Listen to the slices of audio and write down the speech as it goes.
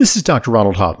This is Dr.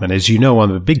 Ronald Hoffman. As you know, I'm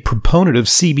a big proponent of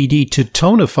CBD to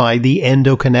tonify the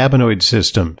endocannabinoid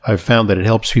system. I've found that it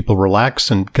helps people relax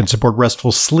and can support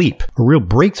restful sleep, a real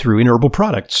breakthrough in herbal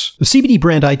products. The CBD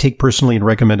brand I take personally and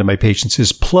recommend to my patients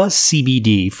is Plus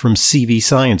CBD from CV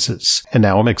Sciences. And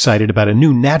now I'm excited about a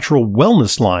new natural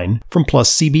wellness line from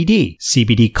Plus CBD,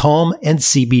 CBD Calm and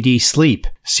CBD Sleep.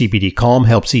 CBD Calm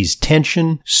helps ease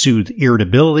tension, soothe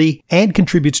irritability, and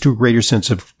contributes to a greater sense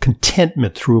of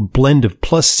contentment through a blend of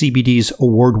Plus CBD's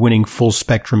award-winning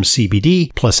full-spectrum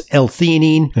CBD, plus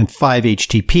L-theanine and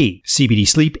 5-HTP. CBD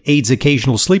Sleep aids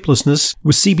occasional sleeplessness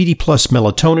with CBD plus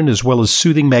melatonin, as well as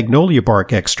soothing magnolia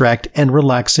bark extract and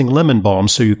relaxing lemon balm,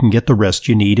 so you can get the rest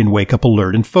you need and wake up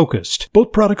alert and focused.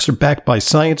 Both products are backed by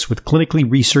science with clinically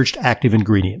researched active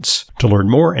ingredients. To learn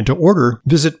more and to order,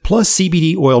 visit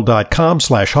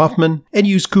pluscbdoil.com/Hoffman and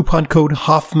use coupon code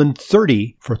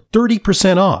Hoffman30 for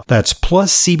 30% off. That's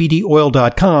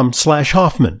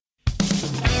pluscbdoil.com/Hoffman.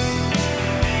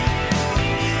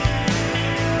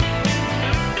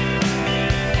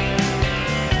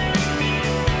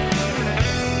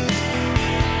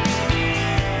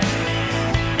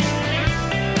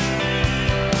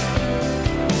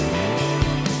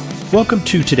 Welcome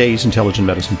to today's Intelligent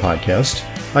Medicine Podcast.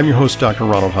 I'm your host, Dr.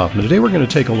 Ronald Hoffman. Today we're going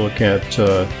to take a look at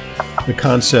the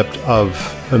concept of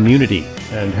immunity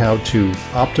and how to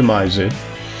optimize it,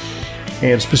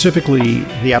 and specifically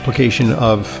the application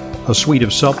of a suite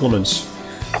of supplements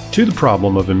to the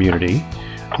problem of immunity.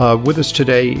 With us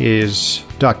today is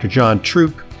Dr. John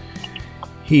Troop.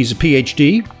 He's a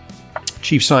PhD,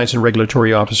 Chief Science and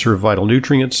Regulatory Officer of Vital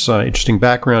Nutrients. Interesting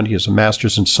background. He has a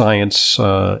master's in science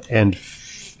and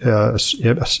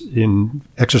in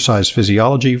exercise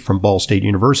physiology from Ball State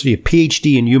University, a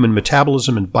PhD in human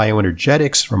metabolism and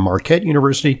bioenergetics from Marquette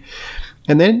University.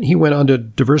 And then he went on to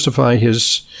diversify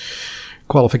his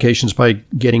qualifications by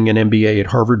getting an MBA at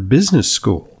Harvard Business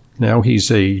School. Now he's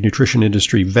a nutrition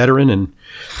industry veteran, and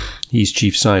he's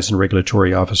Chief Science and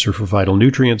Regulatory Officer for Vital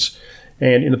Nutrients.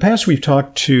 And in the past, we've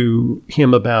talked to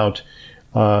him about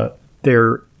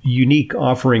their unique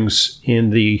offerings in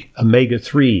the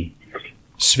omega-3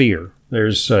 sphere.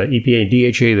 There's EPA and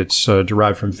DHA that's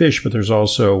derived from fish, but there's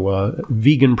also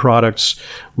vegan products.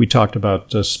 We talked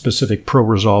about specific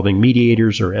pro-resolving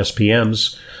mediators, or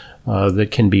SPMs, that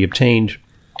can be obtained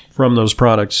from those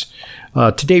products.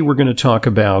 Today we're going to talk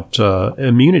about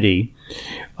immunity.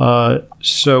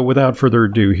 So without further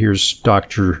ado, here's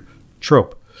Dr.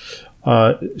 Trope.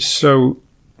 So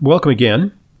welcome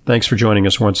again. Thanks for joining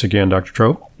us once again, Dr.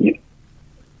 Trope.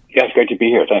 Yeah, it's great to be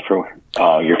here. Thanks for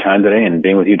your time today and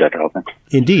being with you, Dr. Hoffman.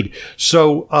 Indeed.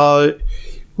 So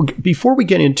before we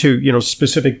get into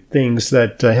specific things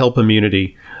that help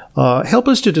immunity, help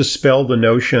us to dispel the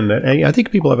notion that I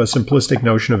think people have a simplistic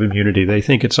notion of immunity. They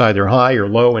think it's either high or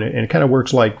low, and it kind of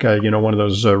works like one of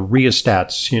those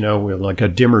rheostats, with like a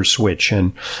dimmer switch.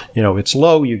 And it's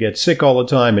low, you get sick all the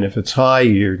time, and if it's high,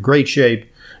 you're in great shape.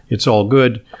 It's all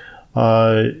good.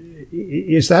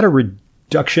 Is that a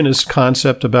reductionist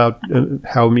concept about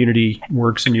how immunity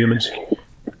works in humans?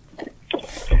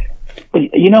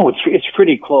 It's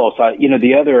pretty close.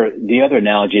 The other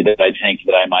analogy that I think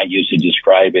that I might use to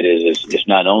describe it is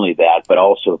not only that, but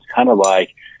also it's kind of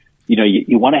like,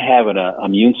 you want to have an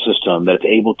immune system that's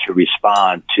able to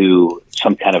respond to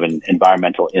some kind of an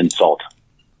environmental insult,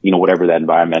 whatever that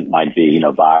environment might be,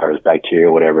 virus,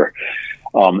 bacteria, whatever.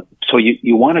 So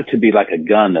you want it to be like a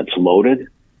gun that's loaded,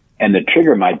 and the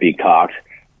trigger might be cocked,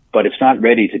 but it's not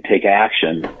ready to take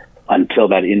action until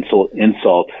that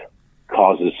insult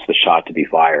causes the shot to be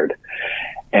fired.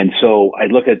 And so I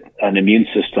look at an immune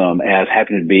system as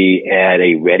having to be at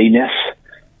a readiness.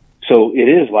 So it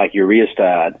is like your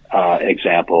rheostat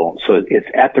example. So it's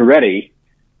at the ready,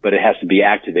 but it has to be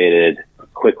activated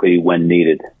quickly when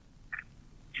needed.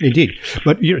 Indeed.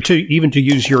 But to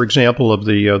use your example of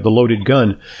the loaded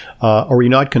gun, are we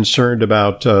not concerned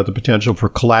about the potential for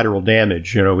collateral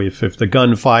damage? If the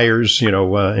gun fires, in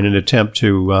an attempt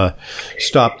to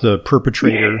stop the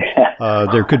perpetrator,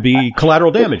 there could be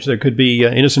collateral damage. There could be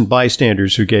innocent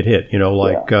bystanders who get hit,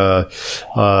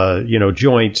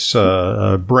 joints,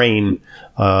 brain,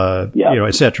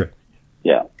 et cetera.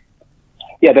 Yeah.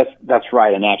 Yeah, that's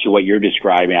right. And actually what you're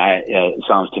describing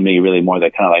sounds to me really more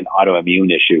like kind of like an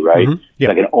autoimmune issue, right? Mm-hmm. Yeah.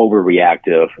 Like an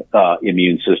overreactive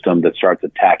immune system that starts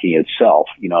attacking itself,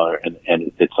 and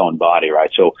its own body,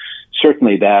 right? So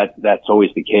certainly that's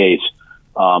always the case.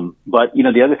 But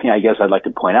the other thing I guess I'd like to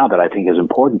point out that I think is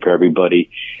important for everybody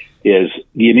is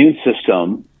the immune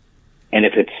system, and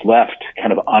if it's left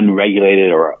kind of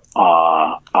unregulated or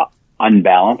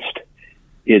unbalanced,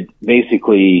 it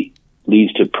basically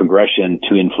leads to progression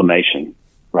to inflammation,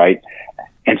 right?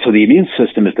 And so the immune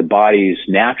system is the body's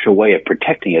natural way of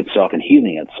protecting itself and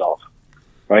healing itself,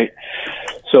 right?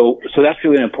 So that's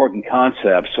really an important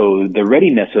concept. So the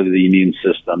readiness of the immune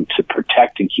system to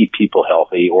protect and keep people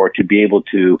healthy, or to be able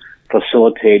to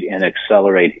facilitate and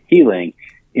accelerate healing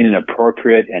in an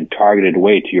appropriate and targeted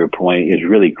way, to your point, is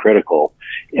really critical.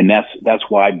 And that's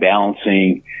why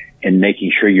balancing and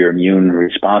making sure your immune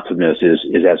responsiveness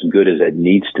is as good as it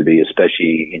needs to be,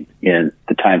 especially in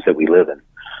the times that we live in.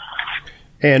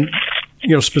 And,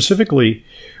 specifically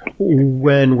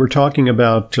when we're talking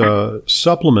about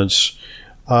supplements,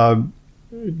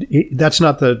 that's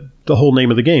not the whole name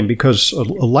of the game, because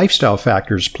lifestyle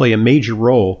factors play a major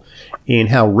role in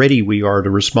how ready we are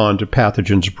to respond to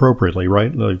pathogens appropriately,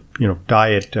 right?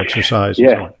 Diet, exercise, and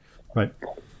so on. Right.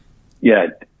 Yeah,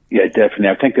 definitely.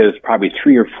 I think there's probably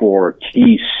 3 or 4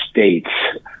 key states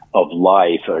of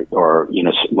life or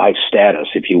life status,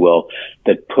 if you will,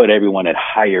 that put everyone at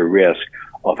higher risk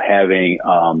of having,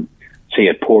 say,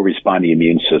 a poor responding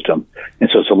immune system. And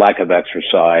so it's a lack of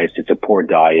exercise, it's a poor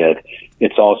diet,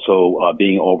 it's also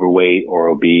being overweight or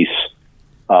obese.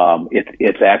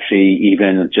 It's actually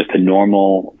even just a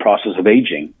normal process of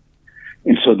aging.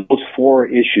 And so those 4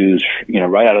 issues,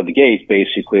 right out of the gate,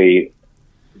 basically,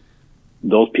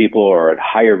 those people are at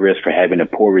higher risk for having a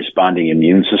poor responding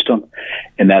immune system.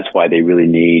 And that's why they really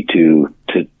need to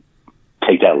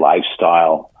take that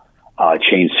lifestyle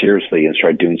change seriously and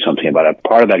start doing something about it.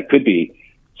 Part of that could be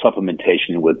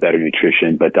supplementation with better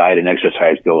nutrition, but diet and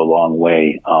exercise go a long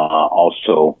way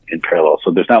also in parallel. So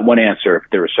there's not one answer.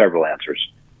 There are several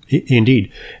answers.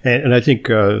 Indeed. And I think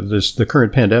the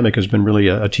current pandemic has been really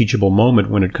a teachable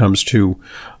moment when it comes to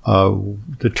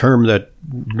the term that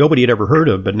nobody had ever heard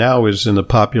of, but now is in the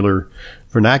popular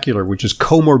vernacular, which is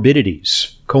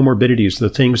comorbidities. Comorbidities, the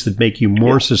things that make you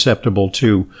more susceptible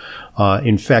to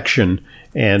infection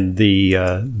and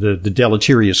the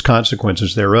deleterious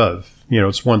consequences thereof.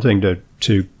 It's one thing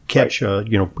to catch,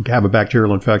 have a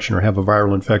bacterial infection or have a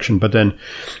viral infection, but then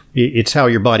it's how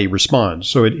your body responds.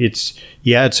 So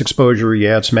it's exposure,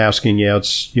 it's masking,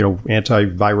 it's,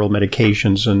 antiviral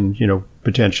medications and,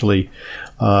 potentially,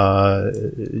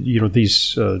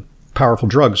 these powerful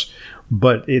drugs.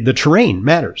 But the terrain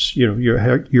matters,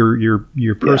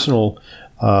 your personal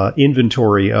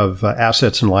inventory of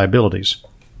assets and liabilities.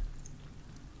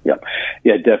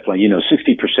 Yeah, definitely.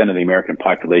 60% of the American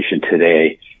population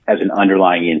today has an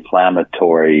underlying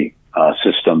inflammatory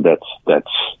system that's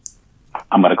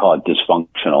I'm going to call it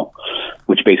dysfunctional,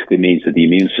 which basically means that the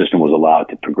immune system was allowed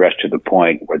to progress to the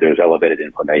point where there's elevated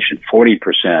inflammation.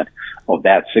 40% of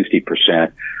that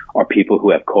 60% are people who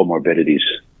have comorbidities,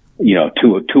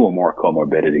 two or more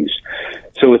comorbidities.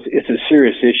 So it's a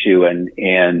serious issue,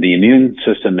 and the immune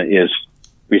system is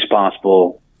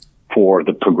responsible for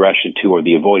the progression to or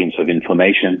the avoidance of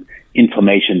inflammation.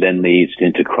 Inflammation then leads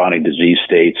into chronic disease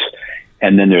states.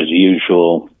 And then there's the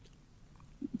usual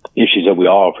issues that we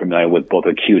all are familiar with, both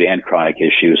acute and chronic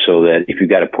issues. So that if you've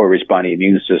got a poor responding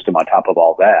immune system on top of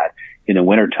all that in the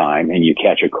wintertime and you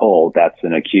catch a cold, that's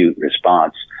an acute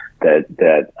response that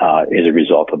is a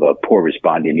result of a poor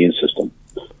responding immune system.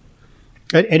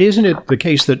 And isn't it the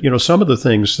case that, some of the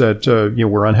things that,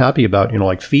 we're unhappy about,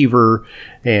 like fever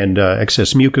and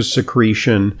excess mucus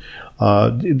secretion,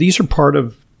 these are part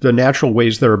of the natural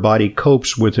ways that our body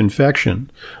copes with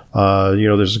infection.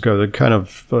 There's a kind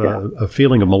of a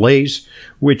feeling of malaise,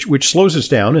 which slows us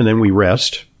down, and then we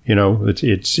rest.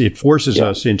 It forces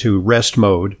us into rest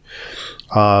mode.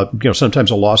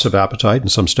 Sometimes a loss of appetite,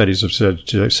 and some studies have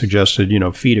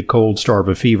suggested, feed a cold, starve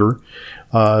a fever.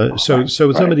 So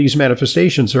some of these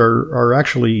manifestations are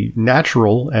actually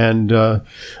natural and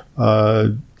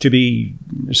to be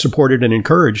supported and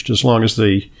encouraged as long as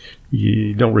they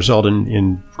don't result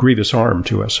in grievous harm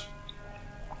to us.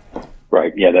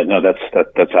 Right. Yeah.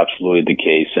 That's absolutely the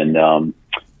case. And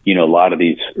a lot of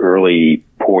these early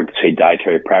poor, say,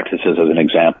 dietary practices, as an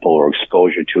example, or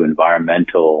exposure to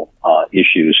environmental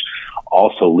issues,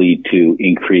 also lead to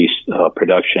increased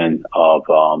production of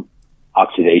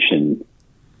oxidation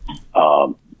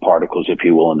particles, if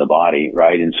you will, in the body,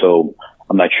 right? And so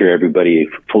I'm not sure everybody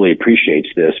fully appreciates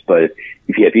this, but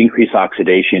if you have increased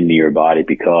oxidation in your body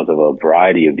because of a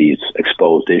variety of these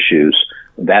exposed issues,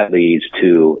 that leads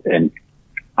to a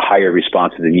higher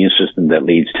response of the immune system that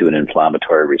leads to an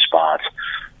inflammatory response.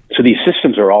 So these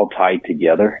systems are all tied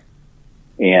together,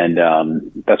 and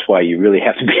that's why you really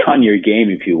have to be on your game,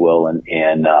 if you will,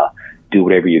 and do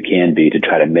whatever you can be to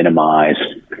try to minimize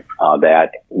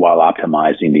that while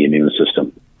optimizing the immune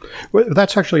system. Well,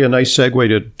 that's actually a nice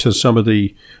segue to some of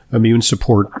the immune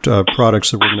support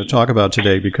products that we're going to talk about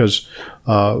today, because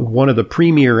one of the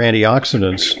premier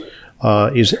antioxidants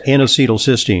is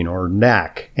N-acetylcysteine, or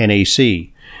NAC, NAC.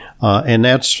 And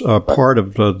that's part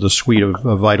of the suite of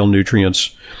vital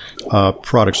nutrients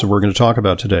products that we're going to talk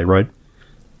about today, right?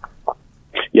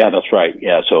 Yeah, that's right.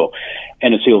 Yeah, so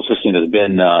N-acetylcysteine has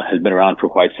been around for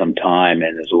quite some time,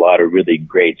 and there's a lot of really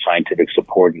great scientific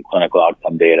support and clinical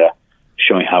outcome data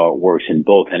showing how it works in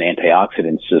both an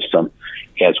antioxidant system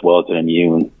as well as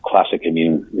an classic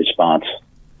immune response.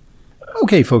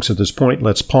 Okay, folks, at this point,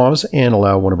 let's pause and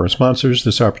allow one of our sponsors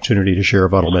this opportunity to share a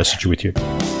vital message with you.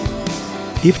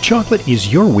 If chocolate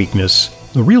is your weakness,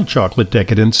 the real chocolate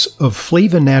decadence of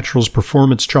Flava Naturals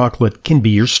Performance Chocolate can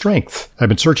be your strength. I've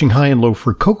been searching high and low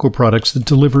for cocoa products that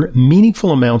deliver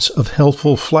meaningful amounts of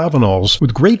healthful flavanols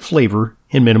with great flavor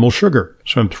and minimal sugar.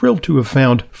 So I'm thrilled to have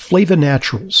found Flava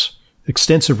Naturals.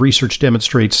 Extensive research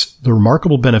demonstrates the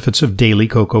remarkable benefits of daily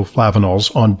cocoa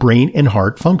flavanols on brain and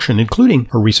heart function, including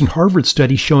a recent Harvard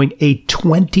study showing a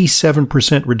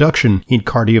 27% reduction in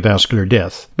cardiovascular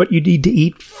death. But you need to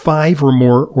eat 5 or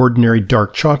more ordinary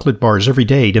dark chocolate bars every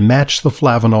day to match the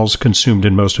flavanols consumed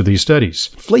in most of these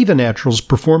studies. Flava Naturals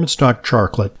Performance Dark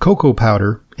Chocolate, cocoa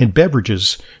powder, and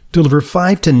beverages deliver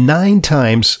 5 to 9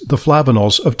 times the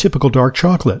flavanols of typical dark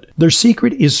chocolate. Their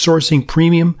secret is sourcing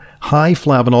premium, high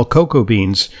flavanol cocoa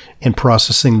beans and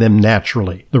processing them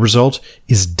naturally. The result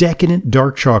is decadent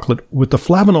dark chocolate with the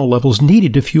flavanol levels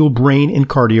needed to fuel brain and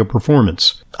cardio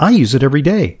performance. I use it every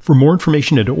day. For more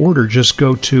information and to order, just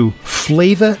go to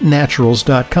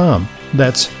flavanaturals.com.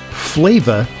 That's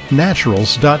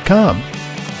flavanaturals.com.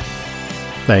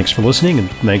 Thanks for listening, and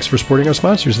thanks for supporting our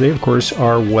sponsors. They, of course,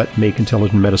 are what make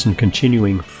Intelligent Medicine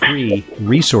continuing free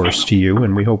resource to you,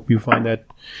 and we hope you find that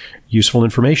useful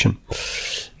information.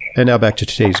 And now back to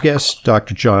today's guest,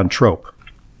 Dr. John Trope.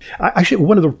 Actually,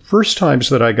 one of the first times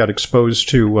that I got exposed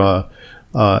to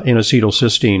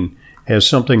N-acetylcysteine as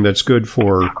something that's good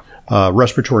for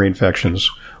respiratory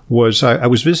infections was I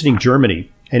was visiting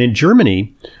Germany. And in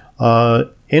Germany,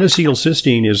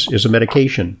 N-acetylcysteine is a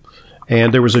medication.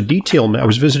 And there was I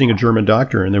was visiting a German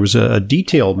doctor, and there was a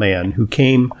detail man who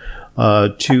came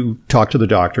to talk to the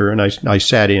doctor, and I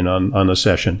sat in on the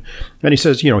session. And he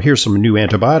says, here's some new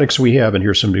antibiotics we have, and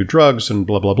here's some new drugs, and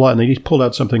blah, blah, blah. And then he pulled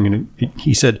out something, and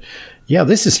he said, yeah,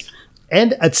 this is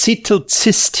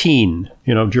N-acetylcysteine,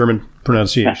 German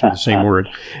pronunciation of the same word.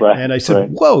 Right, and I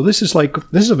said, whoa, this is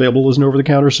available as an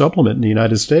over-the-counter supplement in the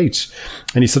United States.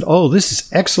 And he said, oh, this is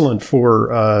excellent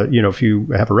for, if you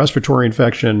have a respiratory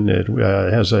infection. It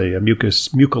has a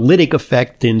mucolytic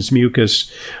effect, thins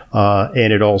mucus,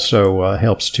 and it also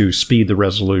helps to speed the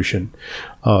resolution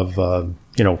of, whatever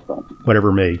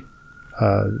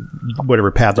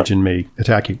pathogen may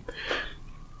attack you.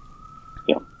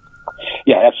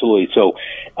 Yeah, absolutely. So,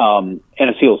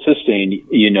 N-acetylcysteine,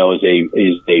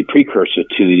 is a precursor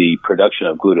to the production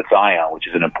of glutathione, which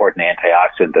is an important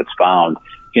antioxidant that's found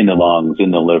in the lungs, in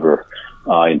the liver,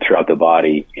 and throughout the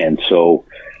body. And so,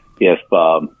 if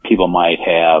people might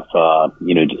have,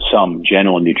 some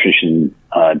general nutrition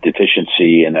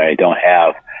deficiency and they don't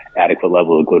have adequate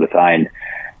level of glutathione,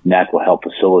 NAC will help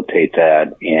facilitate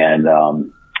that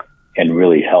and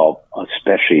really help,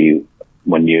 especially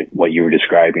what you were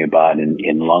describing about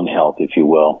in lung health, if you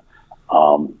will,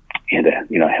 and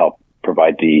help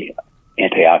provide the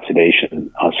antioxidation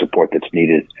support that's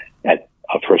needed at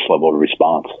a first level of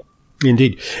response.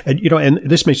 Indeed. And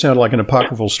this may sound like an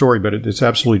apocryphal story, but it's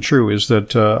absolutely true, is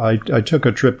that I took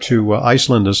a trip to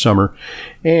Iceland this summer,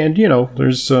 and,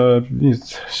 there's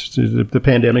the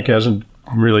pandemic hasn't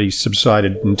really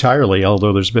subsided entirely,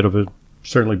 although there's a bit of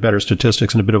certainly better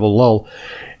statistics and a bit of a lull.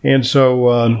 And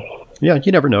so, yeah,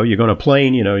 you never know. You go on a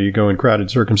plane, you go in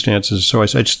crowded circumstances. So I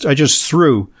just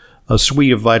threw a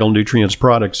suite of vital nutrients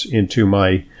products into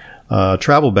my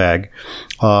travel bag,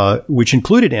 which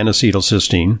included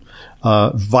N-acetylcysteine,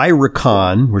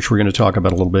 Viricon, which we're going to talk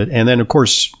about a little bit, and then, of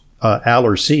course,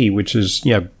 Aller-C, which is,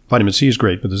 vitamin C is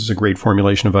great, but this is a great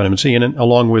formulation of vitamin C, and then,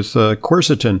 along with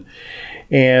quercetin.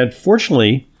 And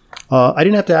fortunately, I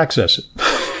didn't have to access it.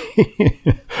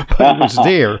 But it was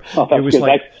there.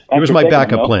 It was my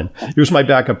backup plan. It was my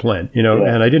backup plan,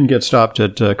 and I didn't get stopped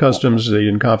at customs. They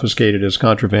didn't confiscate it as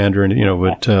contraband or,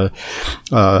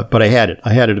 but I had it.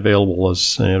 I had it available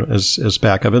as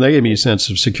backup, and that gave me a sense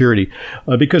of security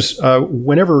because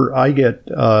whenever I get,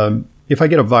 if I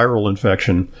get a viral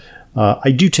infection,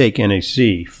 I do take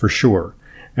NAC for sure,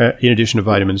 in addition to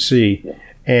vitamin C.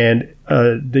 And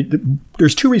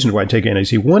there's two reasons why I take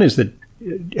NAC. One is that,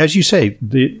 as you say,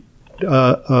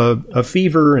 a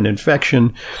fever, an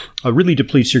infection, really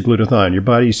depletes your glutathione. Your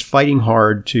body's fighting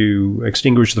hard to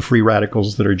extinguish the free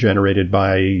radicals that are generated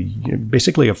by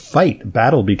basically a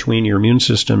battle between your immune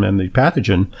system and the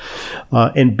pathogen.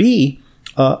 And B,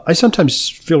 I sometimes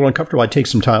feel uncomfortable. I take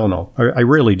some Tylenol. I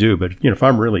rarely do, but if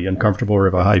I'm really uncomfortable or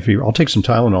have a high fever, I'll take some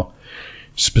Tylenol.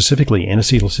 Specifically,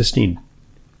 N-acetylcysteine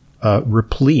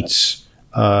repletes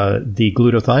the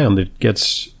glutathione that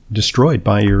gets destroyed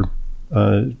by your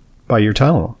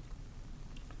Tylenol.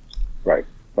 Right.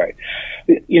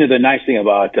 The nice thing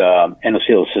about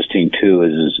N-acetylcysteine too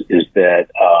is that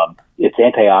its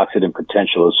antioxidant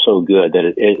potential is so good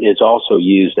that it's also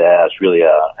used as really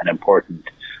an important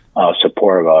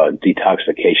support of a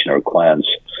detoxification or cleanse.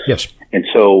 Yes. And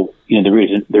so, the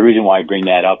reason why I bring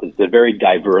that up is it's a very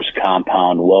diverse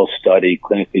compound, well studied,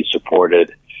 clinically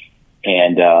supported.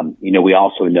 And, we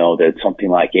also know that something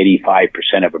like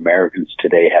 85% of Americans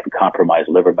today have compromised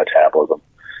liver metabolism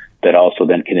that also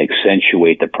then can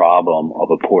accentuate the problem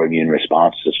of a poor immune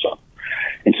response system.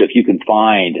 And so if you can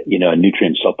find, a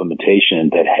nutrient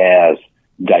supplementation that has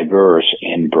diverse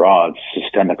and broad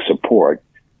systemic support,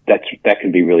 that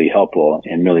can be really helpful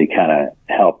and really kind of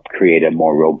help create a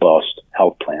more robust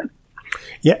health plan.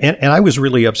 Yeah, and I was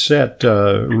really upset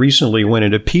recently when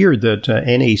it appeared that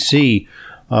NAC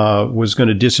was going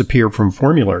to disappear from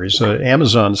formularies.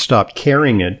 Amazon stopped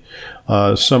carrying it.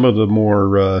 Some of the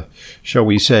more, shall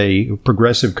we say,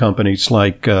 progressive companies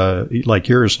like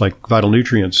yours, like Vital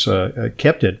Nutrients,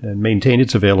 kept it and maintained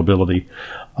its availability.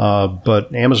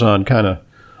 But Amazon kind of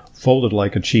folded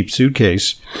like a cheap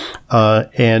suitcase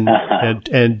and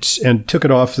took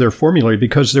it off their formulary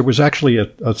because there was actually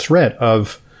a threat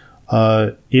of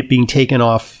it being taken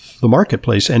off the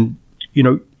marketplace. And,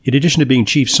 in addition to being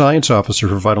chief science officer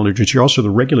for Vital Nutrients, you're also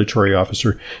the regulatory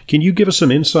officer. Can you give us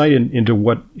some insight into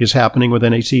what is happening with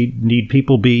NAC? Need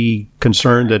people be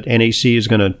concerned that NAC is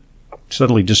going to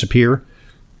suddenly disappear?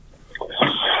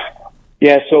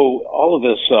 Yeah, so all of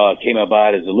this came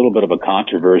about as a little bit of a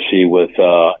controversy with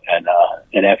an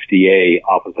FDA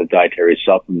Office of Dietary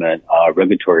Supplement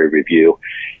regulatory review.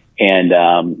 And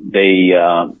they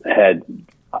had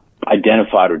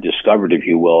identified or discovered, if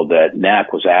you will, that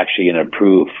NAC was actually an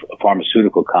approved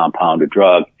pharmaceutical compound or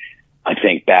drug, I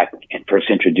think, back and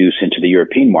first introduced into the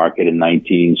European market in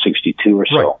 1962 or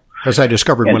so. Right. As I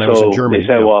discovered when I was in Germany. They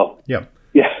said,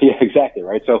 yeah, exactly,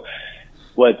 right? So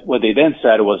what they then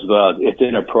said was, well, it's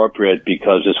inappropriate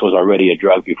because this was already a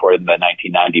drug before the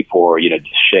 1994,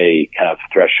 DSHEA kind of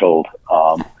threshold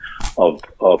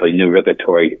of a new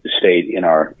regulatory state in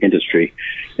our industry.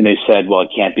 And they said, well, it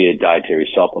can't be a dietary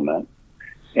supplement.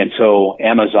 And so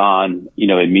Amazon,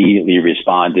 immediately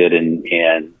responded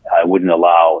and wouldn't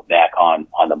allow NAC on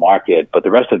the market. But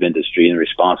the rest of industry and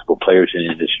responsible players in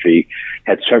the industry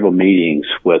had several meetings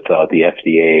with the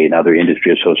FDA and other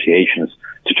industry associations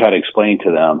to try to explain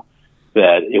to them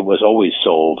that it was always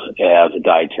sold as a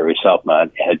dietary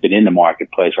supplement. It had been in the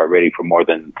marketplace already for more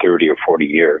than 30 or 40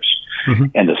 years. Mm-hmm.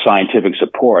 And the scientific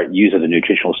support used as a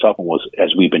nutritional supplement was,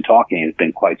 as we've been talking, has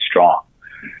been quite strong.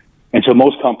 And so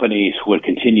most companies would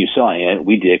continue selling it.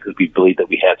 We did because we believed that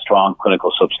we had strong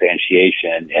clinical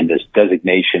substantiation, and this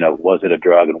designation of was it a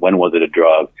drug and when was it a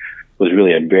drug was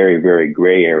really a very, very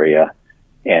gray area.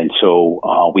 And so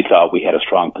we thought we had a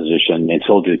strong position, and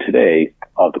still do today,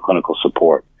 of the clinical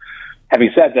support.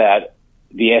 Having said that,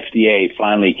 the FDA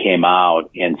finally came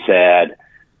out and said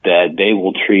that they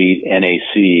will treat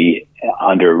NAC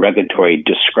under regulatory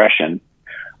discretion,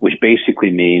 which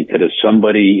basically means that if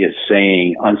somebody is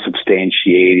saying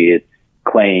unsubstantiated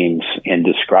claims and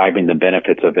describing the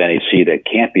benefits of NAC that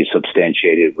can't be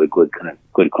substantiated with good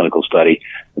clinical study,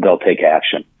 they'll take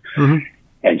action. Mm-hmm.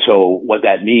 And so what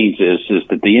that means is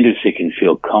that the industry can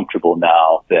feel comfortable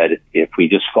now that if we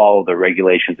just follow the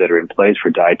regulations that are in place for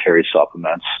dietary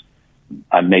supplements,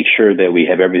 make sure that we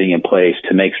have everything in place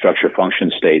to make structure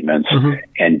function statements, mm-hmm.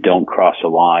 and don't cross a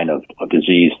line of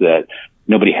disease, that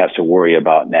nobody has to worry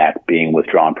about NAC being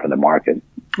withdrawn from the market.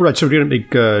 Right. So we don't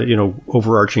make,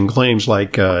 overarching claims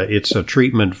like it's a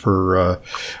treatment for,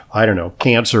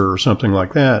 cancer or something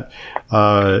like that,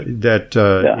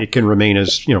 it can remain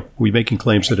as, we're making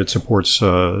claims that it supports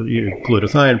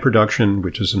glutathione production,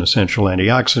 which is an essential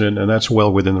antioxidant, and that's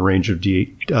well within the range of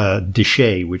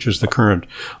DSHEA, which is the current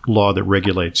law that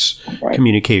regulates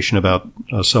communication about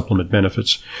supplement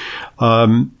benefits.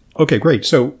 Okay, great.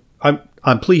 So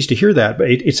I'm pleased to hear that,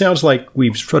 but it sounds like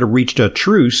we've sort of reached a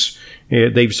truce.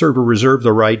 They've sort of reserved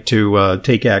the right to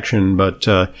take action, but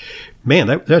Man,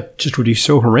 that just would be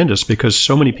so horrendous because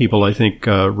so many people, I think,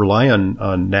 rely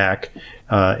on NAC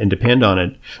and depend on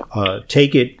it.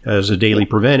 Take it as a daily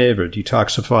preventive or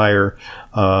detoxifier,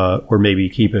 or maybe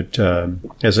keep it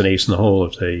as an ace in the hole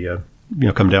if they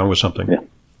come down with something. Yeah.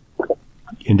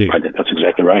 Indeed. That's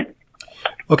exactly right.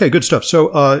 Okay, good stuff. So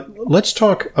let's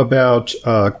talk about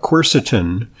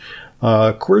quercetin.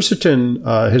 Quercetin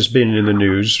has been in the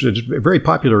news. It's very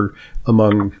popular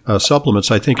among supplements.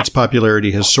 I think its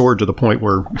popularity has soared to the point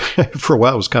where for a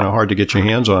while it was kind of hard to get your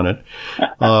hands on it.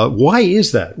 Why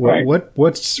is that? Right.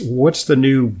 What's the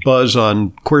new buzz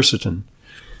on quercetin?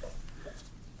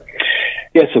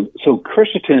 Yeah, so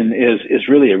quercetin is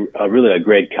really a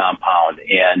great compound,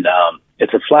 and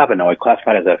it's a flavonoid,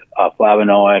 classified as a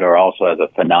flavonoid or also as a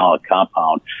phenolic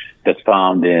compound that's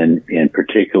found in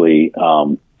particularly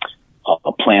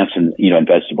plants and and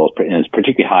vegetables, and it's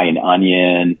particularly high in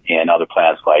onion and other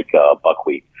plants like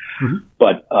buckwheat. Mm-hmm.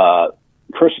 But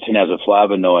quercetin as a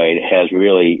flavonoid has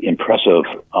really impressive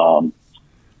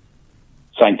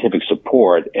scientific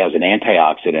support as an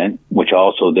antioxidant, which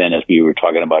also then, as we were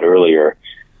talking about earlier,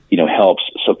 helps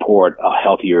support a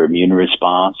healthier immune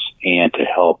response and to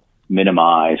help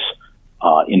minimize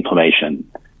inflammation.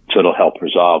 So it'll help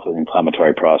resolve the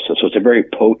inflammatory process. So it's a very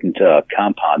potent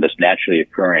compound that's naturally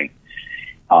occurring.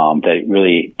 That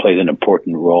really plays an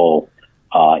important role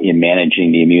in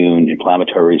managing the immune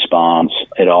inflammatory response.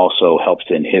 It also helps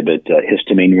to inhibit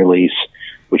histamine release,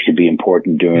 which could be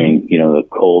important during the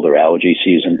cold or allergy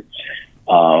season.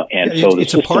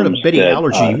 It's a part of many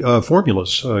allergy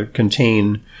formulas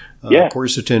contain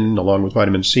quercetin along with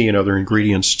vitamin C and other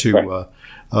ingredients to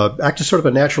act as sort of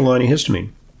a natural antihistamine.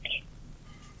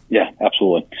 Yeah,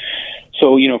 absolutely.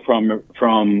 So, from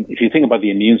if you think about the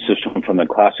immune system, from the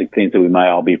classic things that we might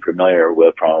all be familiar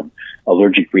with, from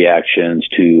allergic reactions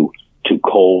to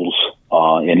colds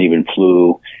and even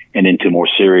flu, and into more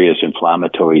serious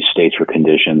inflammatory states or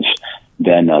conditions,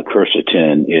 then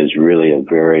quercetin is really a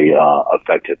very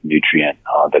effective nutrient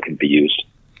that can be used.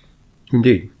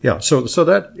 Indeed, yeah. So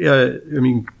that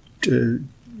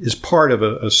is part of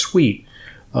a suite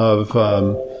of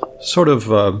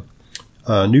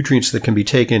nutrients that can be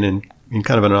taken in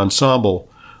kind of an ensemble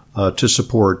to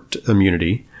support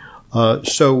immunity. Good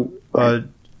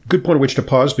point at which to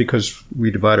pause because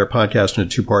we divide our podcast into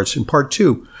two parts. In part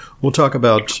two, we'll talk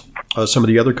about some of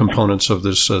the other components of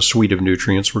this suite of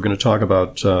nutrients. We're going to talk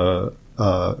about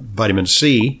vitamin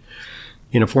C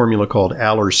in a formula called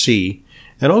Aller-C,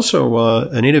 and also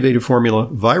an innovative formula,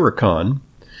 Viracon,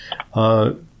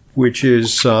 which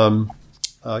is kind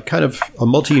of a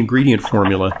multi-ingredient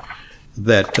formula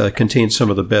that contains some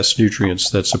of the best nutrients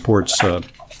that supports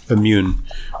immune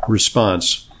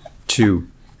response to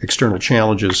external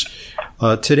challenges.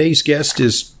 Today's guest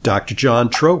is Dr. John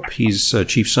Trope. He's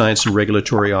Chief Science and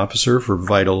Regulatory Officer for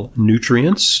Vital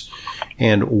Nutrients.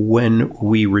 And when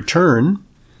we return,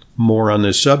 more on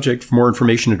this subject. For more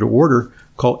information and to order,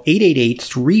 call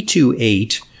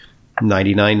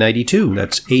 888-328-9992.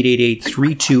 That's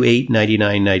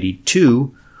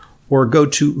 888-328-9992. Or go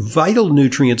to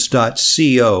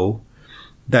vitalnutrients.co.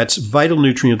 That's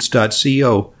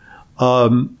vitalnutrients.co.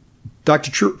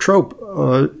 Dr. Trope,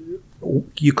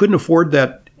 you couldn't afford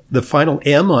the final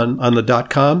M on the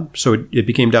 .com, so it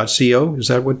became .co. Is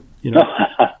that what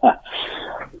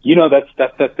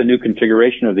that's the new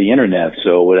configuration of the internet.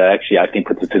 So it actually, I think,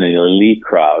 puts us in an elite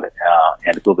crowd,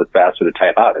 and it's a little bit faster to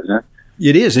type out, isn't it?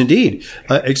 It is indeed.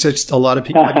 Except a lot of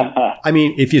people. I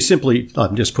mean, if you simply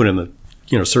just put in the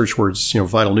search words,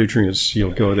 vital nutrients,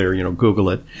 you'll go there, Google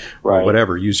it or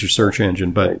whatever, use your search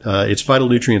engine. But it's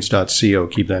vitalnutrients.co.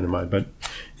 Keep that in mind. But,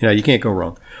 you can't go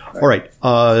wrong. All right.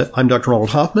 I'm Dr. Ronald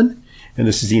Hoffman, and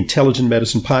this is the Intelligent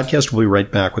Medicine Podcast. We'll be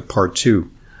right back with part two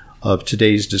of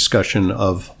today's discussion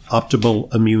of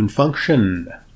optimal immune function.